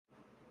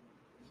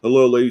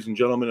Hello, ladies and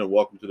gentlemen, and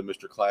welcome to the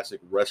Mr. Classic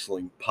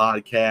Wrestling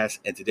Podcast.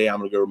 And today I'm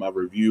going to go over my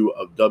review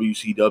of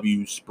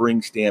WCW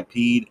Spring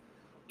Stampede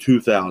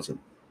 2000.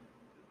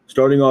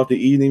 Starting off the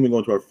evening, we're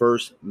going to our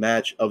first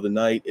match of the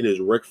night. It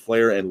is Ric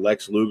Flair and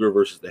Lex Luger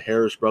versus the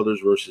Harris Brothers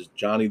versus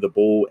Johnny the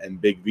Bull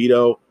and Big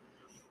Vito.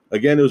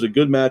 Again, it was a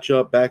good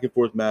matchup, back and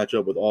forth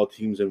matchup with all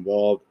teams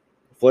involved.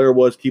 Flair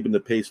was keeping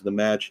the pace of the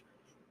match,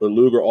 but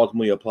Luger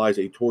ultimately applies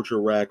a torture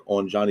rack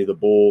on Johnny the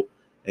Bull.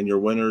 And your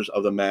winners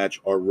of the match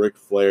are Ric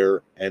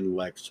Flair and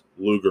Lex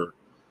Luger.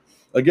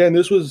 Again,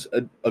 this was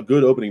a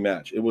good opening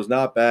match. It was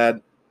not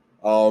bad.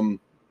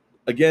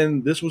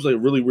 Again, this was a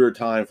really weird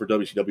time for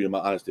WCW, in my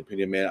honest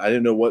opinion, man. I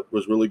didn't know what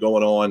was really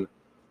going on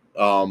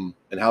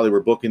and how they were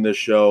booking this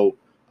show.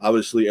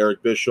 Obviously,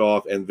 Eric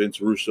Bischoff and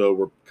Vince Russo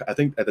were, I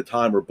think at the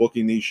time, were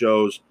booking these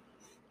shows.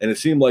 And it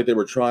seemed like they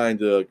were trying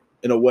to,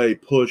 in a way,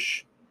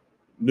 push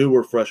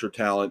newer, fresher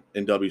talent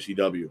in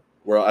WCW,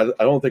 where I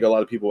don't think a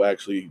lot of people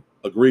actually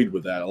agreed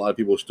with that. A lot of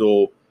people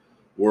still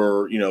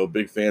were,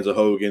 big fans of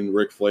Hogan,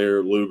 Ric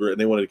Flair, Luger, and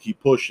they wanted to keep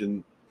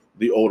pushing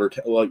the older,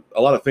 like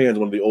a lot of fans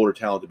wanted the older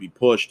talent to be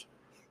pushed.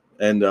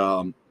 And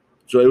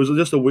so it was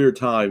just a weird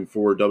time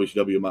for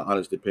WCW, in my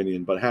honest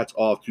opinion. But hats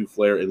off to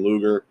Flair and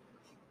Luger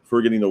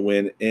for getting the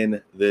win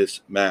in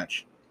this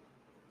match.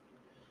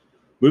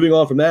 Moving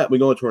on from that, we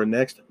go into our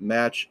next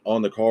match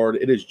on the card.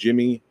 It is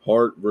Jimmy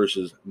Hart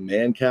versus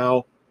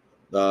Mancow.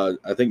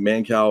 I think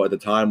Mancow at the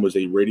time was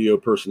a radio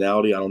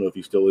personality. I don't know if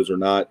he still is or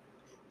not.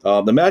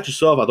 The match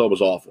itself, I thought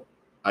was awful.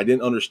 I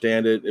didn't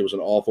understand it. It was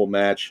an awful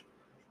match.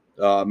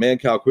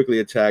 Mancow quickly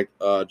attacked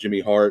Jimmy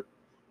Hart,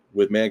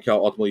 with Mancow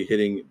ultimately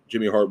hitting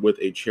Jimmy Hart with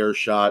a chair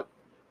shot,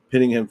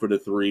 pinning him for the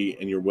 3,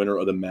 and your winner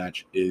of the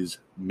match is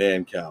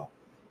Mancow.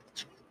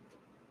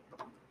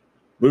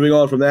 Moving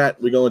on from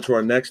that, we go into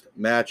our next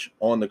match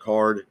on the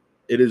card.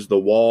 It is The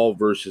Wall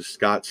versus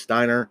Scott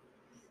Steiner.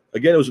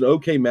 Again, it was an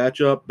okay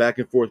matchup, back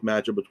and forth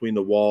matchup between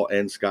The Wall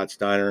and Scott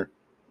Steiner.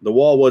 The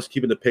Wall was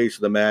keeping the pace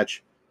of the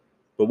match.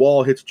 The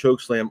Wall hits a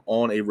chokeslam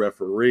on a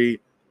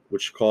referee,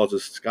 which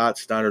causes Scott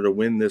Steiner to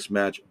win this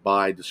match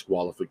by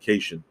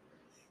disqualification.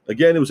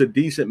 Again, it was a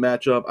decent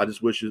matchup. I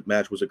just wish this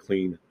match was a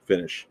clean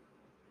finish.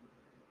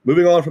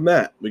 Moving on from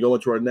that, we go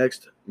into our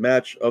next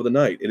match of the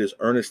night. It is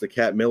Ernest the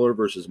Cat Miller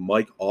versus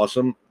Mike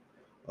Awesome.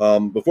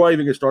 Before I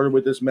even get started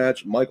with this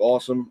match, Mike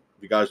Awesome,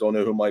 if you guys don't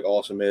know who Mike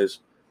Awesome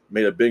is,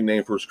 made a big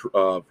name for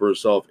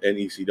himself in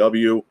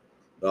ECW.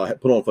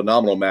 Put on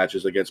phenomenal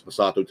matches against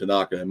Masato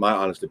Tanaka, in my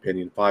honest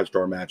opinion,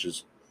 5-star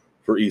matches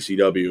for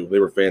ECW. They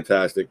were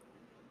fantastic.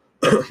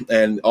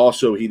 And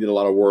also, he did a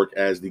lot of work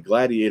as the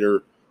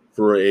gladiator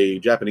for a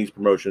Japanese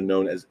promotion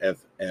known as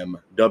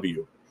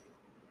FMW.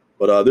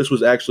 But this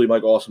was actually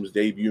Mike Awesome's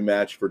debut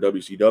match for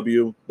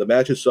WCW. The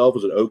match itself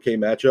was an okay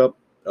matchup.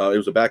 It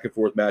was a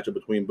back-and-forth matchup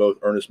between both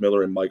Ernest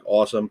Miller and Mike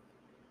Awesome.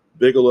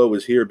 Bigelow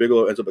is here.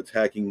 Bigelow ends up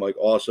attacking Mike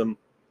Awesome.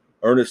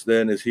 Ernest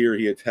then is here.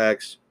 He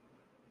attacks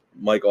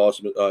Mike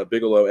Awesome,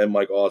 Bigelow and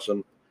Mike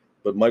Awesome.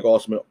 But Mike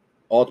Awesome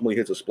ultimately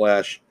hits a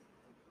splash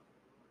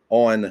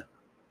on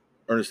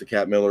Ernest the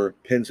Cat Miller,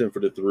 pins him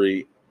for the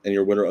 3, and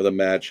your winner of the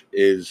match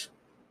is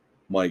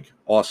Mike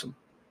Awesome.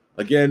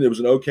 Again, it was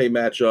an okay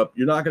matchup.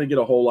 You're not going to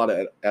get a whole lot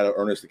out of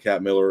Ernest the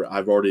Cat Miller.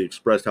 I've already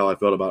expressed how I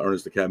felt about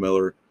Ernest the Cat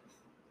Miller.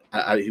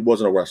 He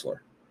wasn't a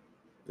wrestler.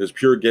 It was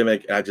pure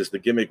gimmick.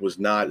 The gimmick was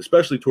not,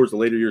 especially towards the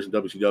later years in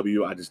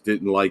WCW, I just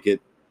didn't like it.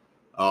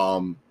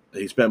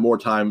 He spent more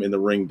time in the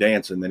ring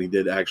dancing than he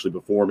did actually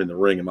perform in the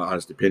ring, in my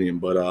honest opinion.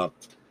 But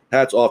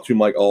hats off to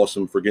Mike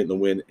Awesome for getting the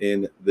win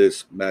in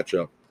this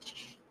matchup.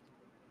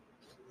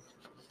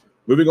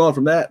 Moving on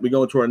from that, we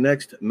go into our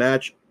next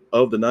match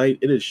of the night.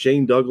 It is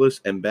Shane Douglas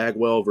and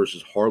Bagwell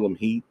versus Harlem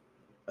Heat.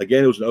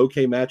 Again, it was an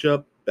okay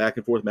matchup, back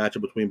and forth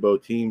matchup between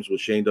both teams,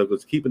 with Shane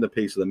Douglas keeping the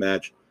pace of the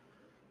match.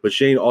 But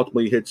Shane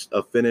ultimately hits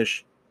a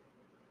finish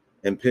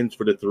and pins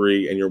for the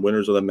 3, and your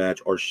winners of the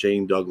match are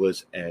Shane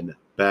Douglas and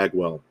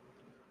Bagwell.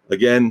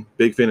 Again,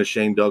 big fan of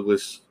Shane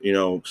Douglas,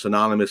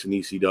 synonymous in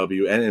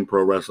ECW and in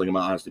pro wrestling, in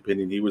my honest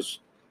opinion. He was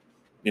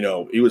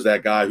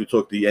that guy who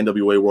took the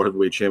NWA World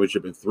Heavyweight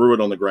Championship and threw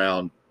it on the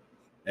ground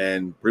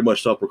and pretty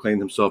much self-proclaimed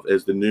himself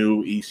as the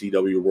new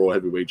ECW World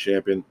Heavyweight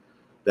Champion.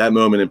 That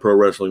moment in pro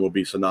wrestling will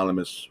be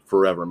synonymous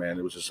forever, man.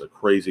 It was just a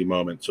crazy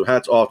moment. So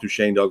hats off to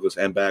Shane Douglas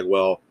and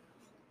Bagwell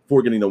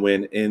for getting the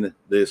win in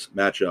this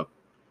matchup.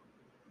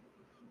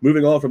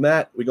 Moving on from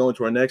that, we go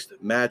into our next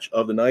match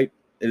of the night.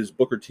 It is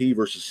Booker T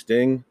versus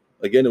Sting.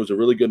 Again, it was a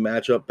really good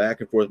matchup,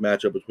 back and forth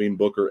matchup between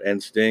Booker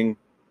and Sting.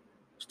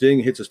 Sting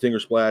hits a stinger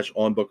splash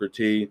on Booker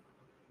T,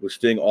 with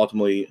Sting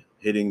ultimately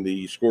hitting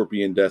the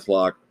Scorpion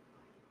Deathlock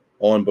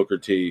on Booker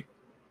T,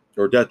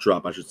 or Death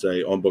Drop, I should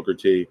say, on Booker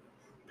T,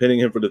 pinning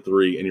him for the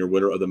 3, and your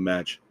winner of the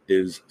match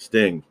is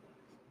Sting.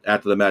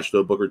 After the match,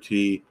 though, Booker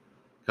T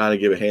kind of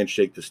gave a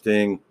handshake to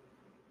Sting,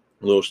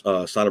 a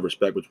little sign of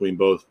respect between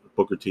both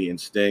Booker T and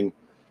Sting.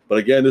 But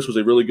again, this was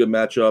a really good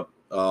matchup.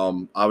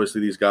 Obviously,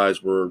 these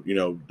guys were,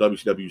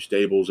 WCW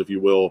stables, if you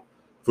will,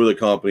 for the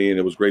company, and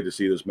it was great to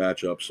see this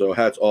matchup. So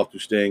hats off to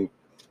Sting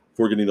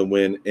for getting the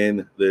win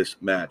in this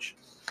match.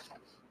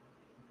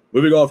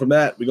 Moving on from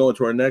that, we go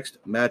into our next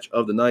match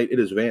of the night. It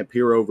is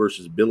Vampiro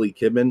versus Billy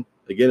Kidman.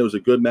 Again, it was a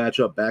good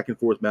matchup, back and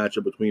forth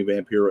matchup between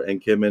Vampiro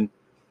and Kidman.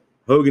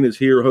 Hogan is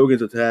here.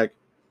 Hogan's attacks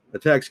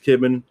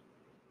Kidman.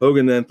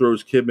 Hogan then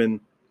throws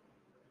Kidman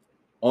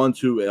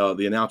onto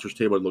the announcer's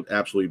table. It looked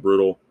absolutely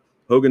brutal.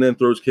 Hogan then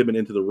throws Kidman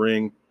into the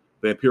ring.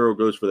 Vampiro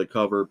goes for the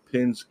cover,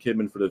 pins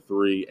Kidman for the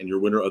 3, and your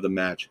winner of the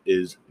match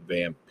is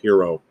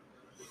Vampiro.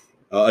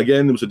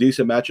 Again, it was a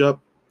decent matchup.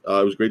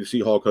 It was great to see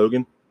Hulk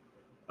Hogan.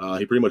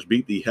 He pretty much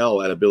beat the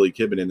hell out of Billy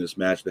Kidman in this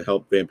match to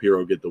help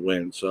Vampiro get the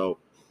win. So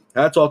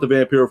hats off to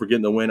Vampiro for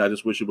getting the win. I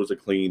just wish it was a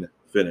clean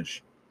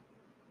finish.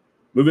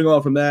 Moving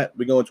on from that,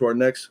 we go into our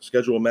next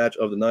scheduled match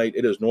of the night.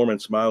 It is Norman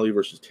Smiley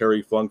versus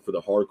Terry Funk for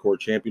the Hardcore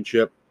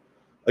Championship.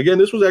 Again,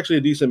 this was actually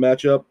a decent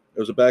matchup. It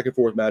was a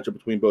back-and-forth matchup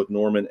between both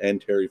Norman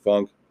and Terry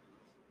Funk.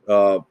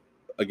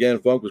 Again,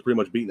 Funk was pretty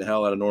much beating the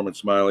hell out of Norman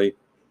Smiley.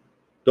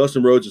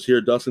 Dustin Rhodes is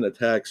here. Dustin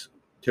attacks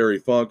Terry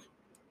Funk,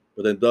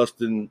 but then Funk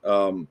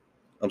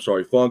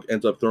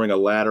ends up throwing a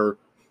ladder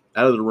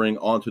out of the ring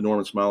onto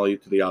Norman Smiley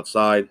to the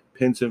outside,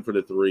 pins him for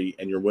the 3,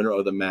 and your winner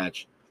of the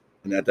match,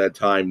 and at that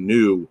time,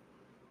 new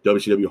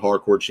WCW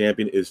Hardcore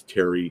Champion is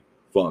Terry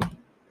Funk.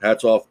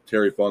 Hats off to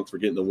Terry Funk for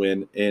getting the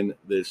win in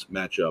this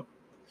matchup.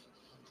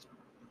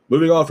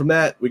 Moving on from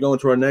that, we go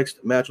into our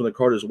next match on the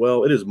card as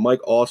well. It is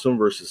Mike Awesome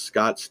versus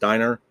Scott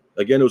Steiner.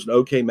 Again, it was an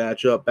okay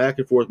matchup,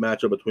 back-and-forth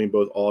matchup between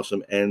both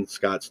Awesome and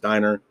Scott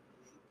Steiner.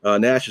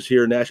 Nash is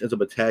here. Nash ends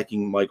up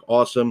attacking Mike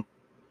Awesome,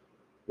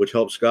 which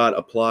helps Scott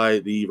apply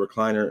the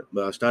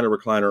Steiner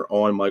recliner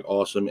on Mike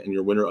Awesome, and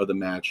your winner of the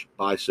match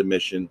by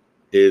submission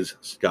is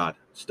Scott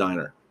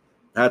Steiner.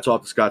 Hats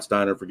off to Scott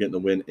Steiner for getting the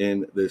win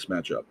in this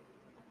matchup.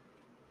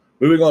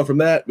 Moving on from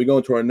that, we go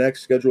into our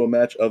next scheduled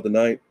match of the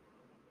night.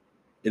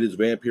 It is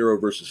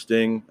Vampiro versus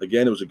Sting.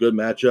 Again, it was a good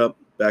matchup,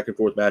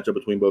 back-and-forth matchup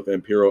between both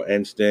Vampiro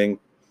and Sting.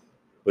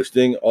 But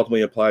Sting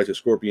ultimately applies a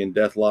Scorpion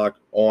Deathlock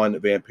on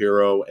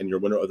Vampiro, and your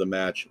winner of the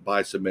match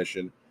by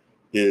submission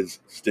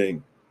is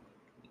Sting.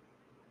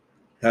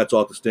 Hats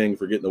off to Sting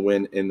for getting the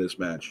win in this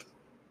match.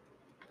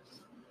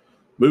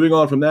 Moving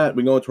on from that,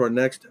 we go into our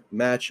next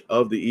match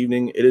of the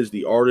evening. It is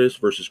The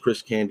Artist versus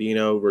Chris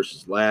Candido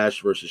versus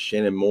Lash versus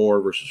Shannon Moore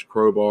versus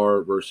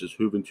Crowbar versus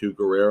Juventud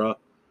Guerrera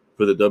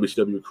for the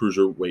WCW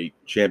Cruiserweight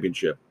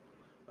Championship.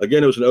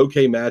 Again, it was an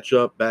okay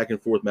matchup,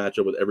 back-and-forth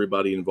matchup with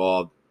everybody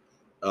involved.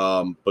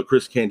 But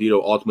Chris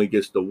Candido ultimately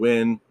gets the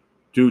win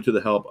due to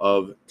the help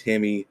of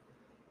Tammy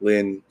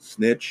Lynn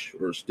Stitch,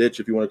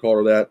 if you want to call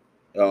her that.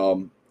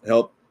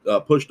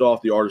 Pushed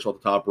off The Artist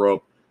off the top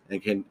rope,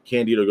 and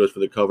Candido goes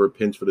for the cover,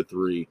 pins for the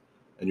 3,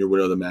 and your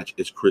winner of the match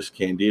is Chris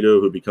Candido,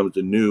 who becomes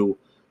the new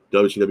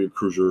WCW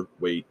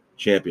Cruiserweight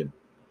Champion.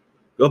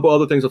 A couple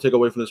other things I'll take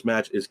away from this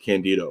match is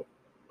Candido.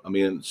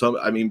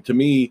 To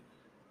me,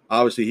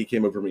 obviously he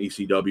came over from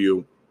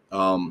ECW.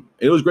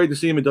 It was great to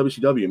see him in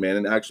WCW, man.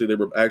 And actually, they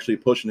were actually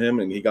pushing him,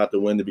 and he got the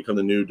win to become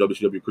the new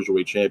WCW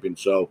Cruiserweight Champion.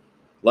 So,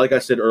 like I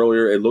said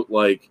earlier, it looked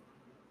like,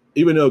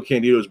 even though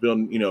Candido's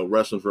been,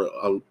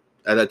 wrestling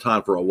at that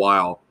time for a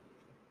while,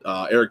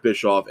 Eric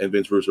Bischoff and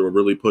Vince Russo were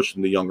really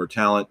pushing the younger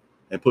talent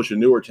and pushing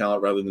newer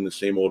talent rather than the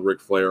same old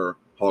Ric Flair,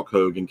 Hulk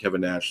Hogan,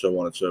 Kevin Nash, so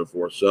on and so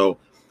forth. So,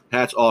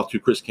 hats off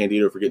to Chris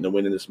Candido for getting the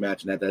win in this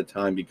match, and at that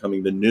time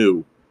becoming the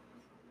new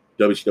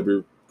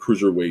WCW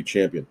Cruiserweight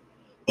Champion.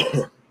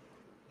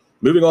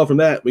 Moving on from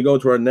that, we go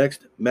into our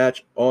next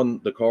match on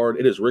the card.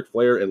 It is Ric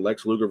Flair and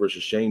Lex Luger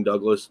versus Shane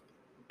Douglas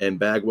and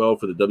Bagwell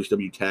for the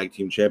WCW Tag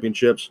Team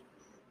Championships.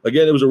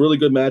 Again, it was a really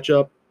good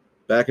matchup,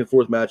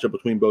 back-and-forth matchup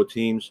between both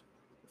teams.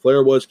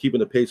 Flair was keeping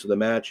the pace of the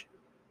match,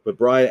 but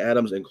Bryan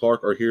Adams and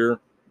Clark are here.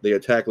 They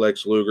attack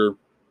Lex Luger,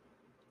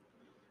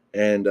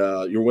 and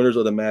your winners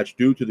of the match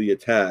due to the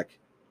attack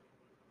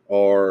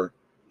are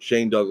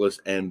Shane Douglas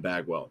and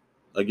Bagwell.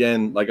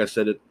 Again, like I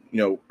said,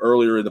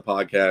 earlier in the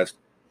podcast,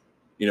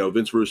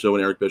 Vince Russo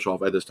and Eric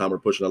Bischoff at this time are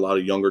pushing a lot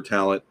of younger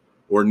talent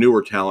or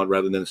newer talent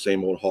rather than the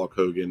same old Hulk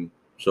Hogan,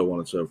 so on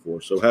and so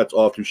forth. So hats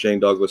off to Shane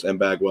Douglas and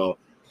Bagwell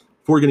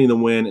for getting the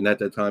win, and at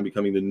that time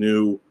becoming the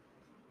new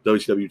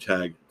WCW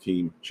Tag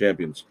Team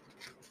Champions.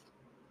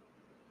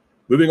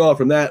 Moving on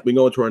from that, we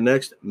go into our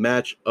next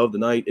match of the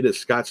night. It is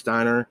Scott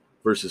Steiner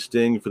versus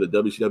Sting for the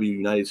WCW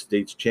United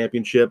States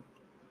Championship.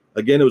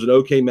 Again, it was an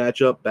okay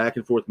matchup,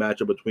 back-and-forth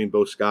matchup between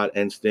both Scott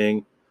and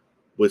Sting,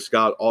 with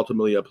Scott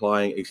ultimately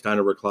applying a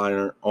Steiner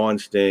recliner on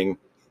Sting,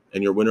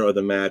 and your winner of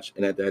the match,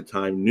 and at that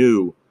time,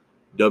 new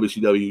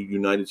WCW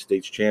United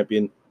States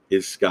Champion,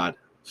 is Scott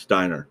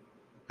Steiner.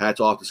 Hats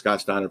off to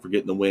Scott Steiner for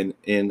getting the win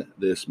in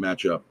this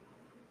matchup.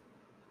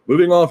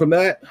 Moving on from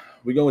that,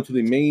 we go into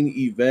the main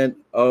event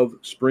of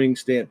Spring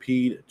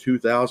Stampede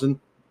 2000.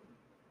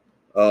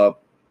 It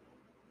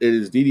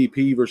is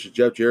DDP versus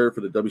Jeff Jarrett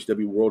for the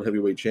WCW World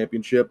Heavyweight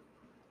Championship.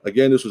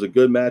 Again, this was a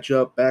good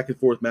matchup,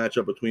 back-and-forth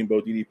matchup between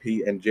both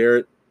DDP and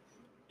Jarrett.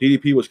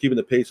 DDP was keeping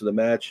the pace of the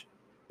match,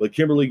 but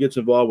Kimberly gets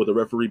involved with the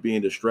referee being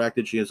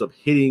distracted. She ends up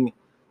hitting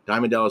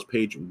Diamond Dallas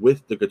Page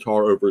with the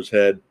guitar over his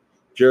head.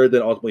 Jarrett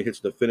then ultimately hits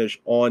the finish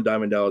on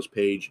Diamond Dallas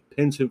Page,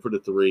 pins him for the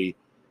 3,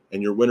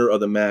 and your winner of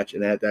the match,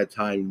 and at that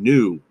time,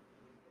 new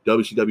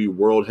WCW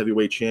World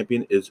Heavyweight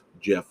Champion is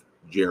Jeff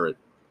Jarrett.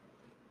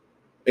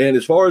 And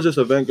as far as this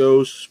event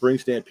goes, Spring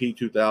Stampede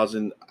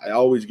 2000, I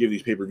always give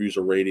these pay-per-views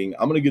a rating.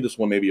 I'm going to give this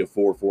one maybe a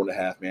 4,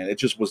 4.5, man. It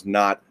just was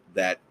not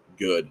that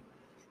good.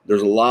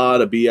 There's a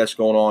lot of BS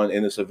going on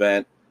in this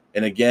event.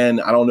 And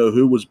again, I don't know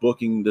who was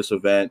booking this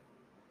event,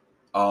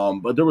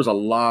 but there was a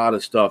lot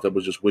of stuff that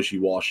was just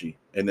wishy-washy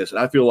in this. And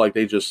I feel like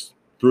they just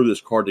threw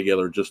this card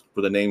together just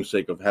for the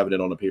namesake of having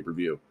it on a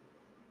pay-per-view.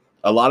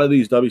 A lot of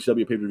these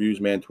WCW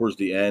pay-per-views, man, towards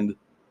the end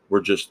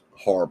were just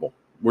horrible.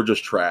 We're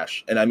just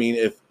trash. And I mean,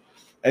 if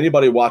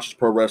anybody watches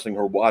pro wrestling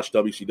or watch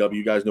WCW,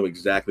 you guys know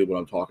exactly what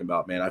I'm talking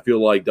about, man. I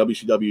feel like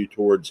WCW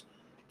towards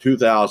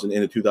 2000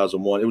 into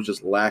 2001, it was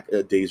just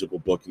lackadaisical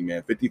booking,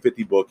 man.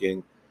 50-50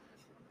 booking,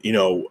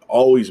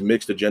 always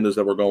mixed agendas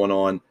that were going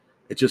on.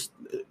 It just,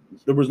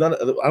 I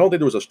don't think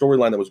there was a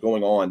storyline that was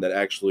going on that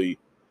actually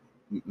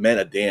meant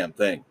a damn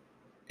thing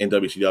in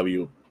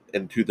WCW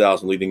in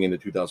 2000 leading into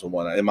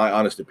 2001, in my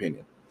honest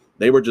opinion.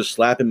 They were just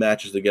slapping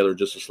matches together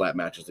just to slap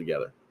matches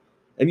together.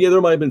 And yeah,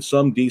 there might have been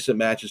some decent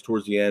matches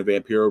towards the end.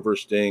 Vampiro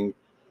versus Sting,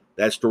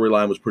 that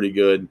storyline was pretty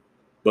good.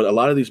 But a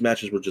lot of these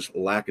matches were just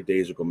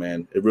lackadaisical,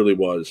 man. It really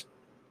was.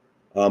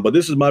 But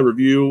this is my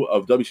review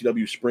of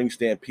WCW Spring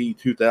Stampede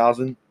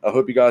 2000. I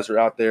hope you guys are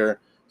out there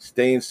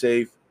staying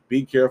safe,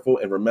 be careful,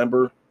 and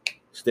remember,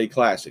 stay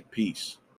classic. Peace.